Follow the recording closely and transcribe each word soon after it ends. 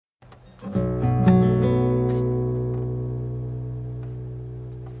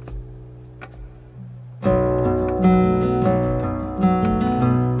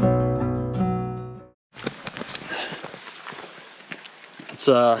It's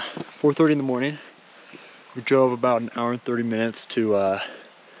 4:30 in the morning. We drove about an hour and 30 minutes to about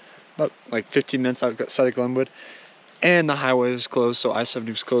like 15 minutes outside of Glenwood, and the highway was closed, so I-70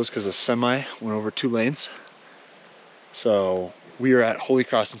 was closed because a semi went over 2 lanes. So we are at Holy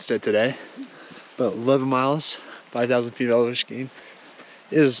Cross instead today. About 11 miles, 5,000 feet of elevation gain.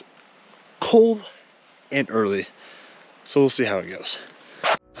 It is cold and early, so we'll see how it goes.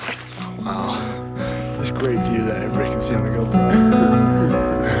 Wow, this great view that everybody can see on the GoPro.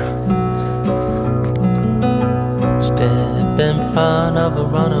 Step in front of a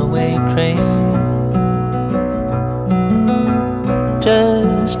runaway train,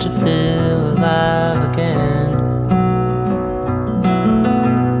 just to feel alive again,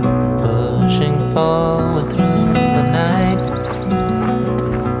 pushing forward through the night,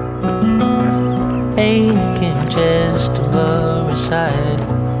 aching just to lower side.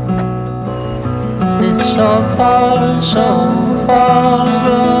 It's so far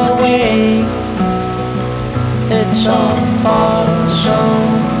away. It's so far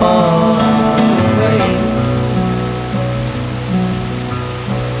away.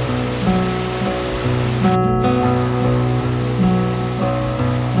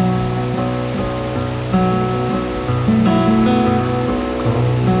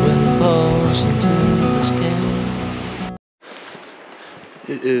 Cold wind blows into the skin.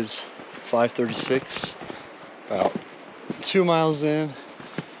 It is 5:36, about 2 miles in.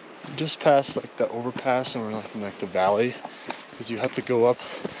 Just past like the overpass, and we're like in like the valley, because you have to go up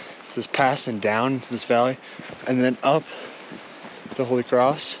to this pass and down into this valley and then up to Holy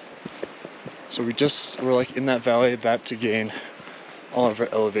Cross. So we're like in that valley, about to gain all of our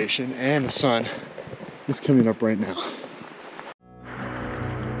elevation, and the sun is coming up right now.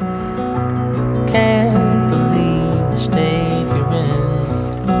 Can't believe the state you're in.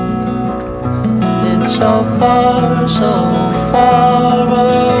 It's so far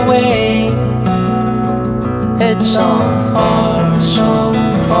away. It's so far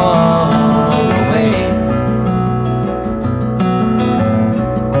away.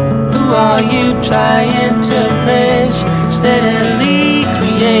 Who are you trying to impress, steadily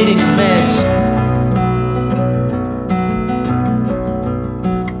creating a mess?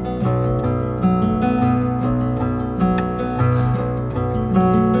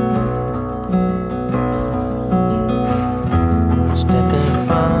 Step in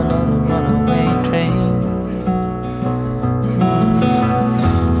front of a runaway train,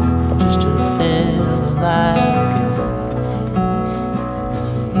 just to feel alive again,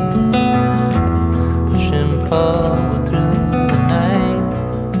 pushing forward through the night,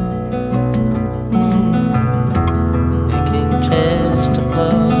 making chest and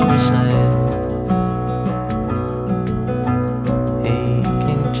blow aside,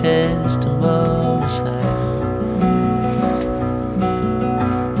 aching chest and blow aside.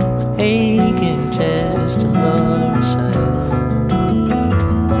 Aching chest and blow aside.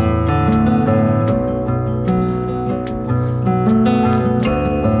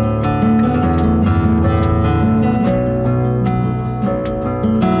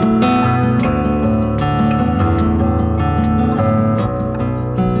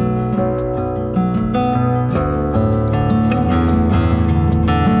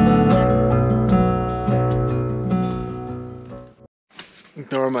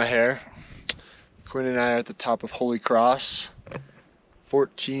 Ignore my hair. Quinn and I are at the top of Holy Cross,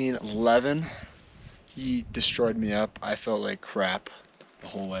 14:11. He destroyed me up. I felt like crap the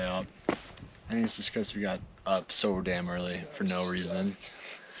whole way up. I think it's just because we got up so damn early for no reason.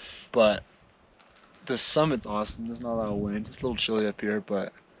 But the summit's awesome. There's not a lot of wind. It's a little chilly up here,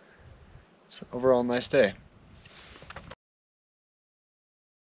 but it's overall a nice day.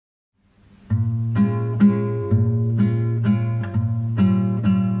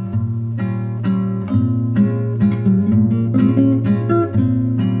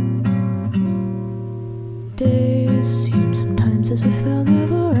 Days seem sometimes as if they'll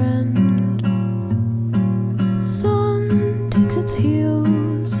never end. Sun takes its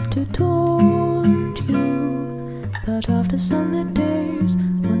heels to taunt you, but after sunlit days,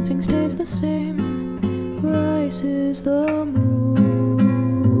 one thing stays the same. Rises the moon.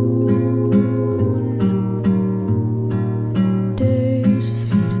 Days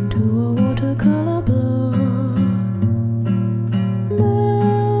fade into a watercolor blur.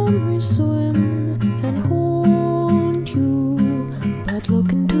 Memories swim and haunt you, but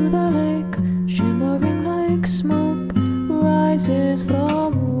look into the lake, shimmering like smoke, rises the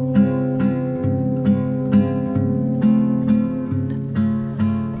moon.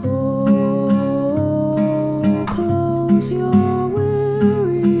 Oh, close your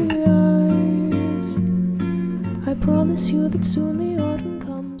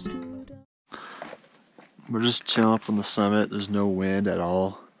We're just chilling up on the summit. There's no wind at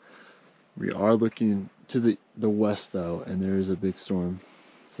all. We are looking to the west though, and there is a big storm.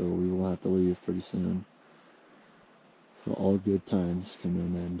 So we will have to leave pretty soon. So all good times come to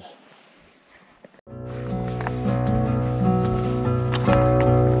an end.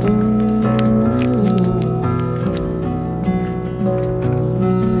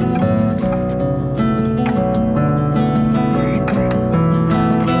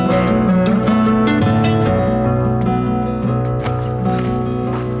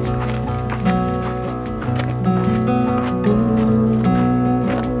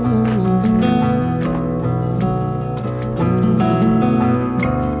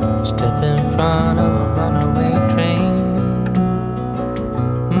 Step in front of a runaway train,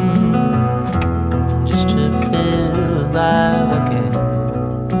 just to feel alive again.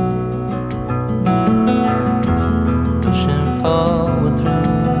 Pushing forward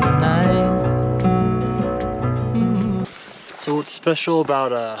through the night. So what's special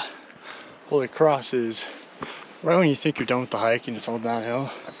about Holy Cross is right when you think you're done with the hike and it's all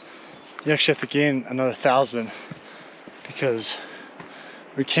downhill, you actually have to gain another 1,000 because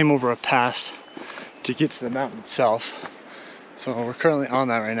we came over a pass to get to the mountain itself. So we're currently on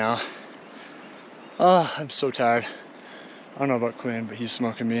that right now. I'm so tired. I don't know about Quinn, but he's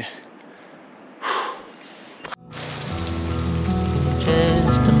smoking me.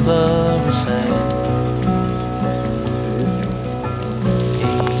 Just a blurry sight. It is.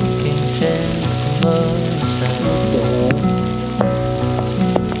 Aching chest and blurry sight.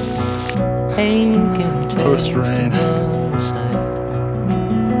 Aching chest Post-rain. and blurry sight.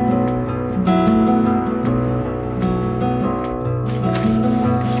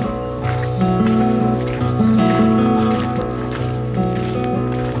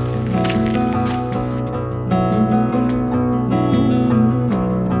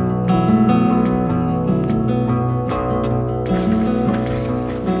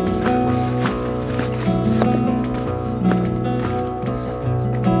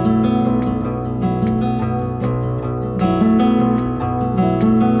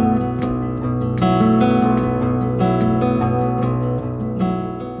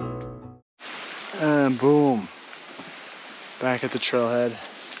 And boom, back at the trailhead.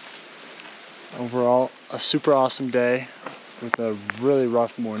 Overall, a super awesome day with a really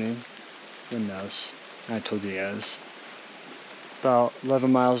rough morning. Wind knows, I told you guys. About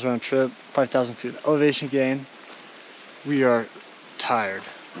 11 miles round trip, 5,000 feet of elevation gain. We are tired,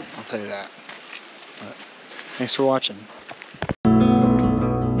 I'll tell you that. But thanks for watching.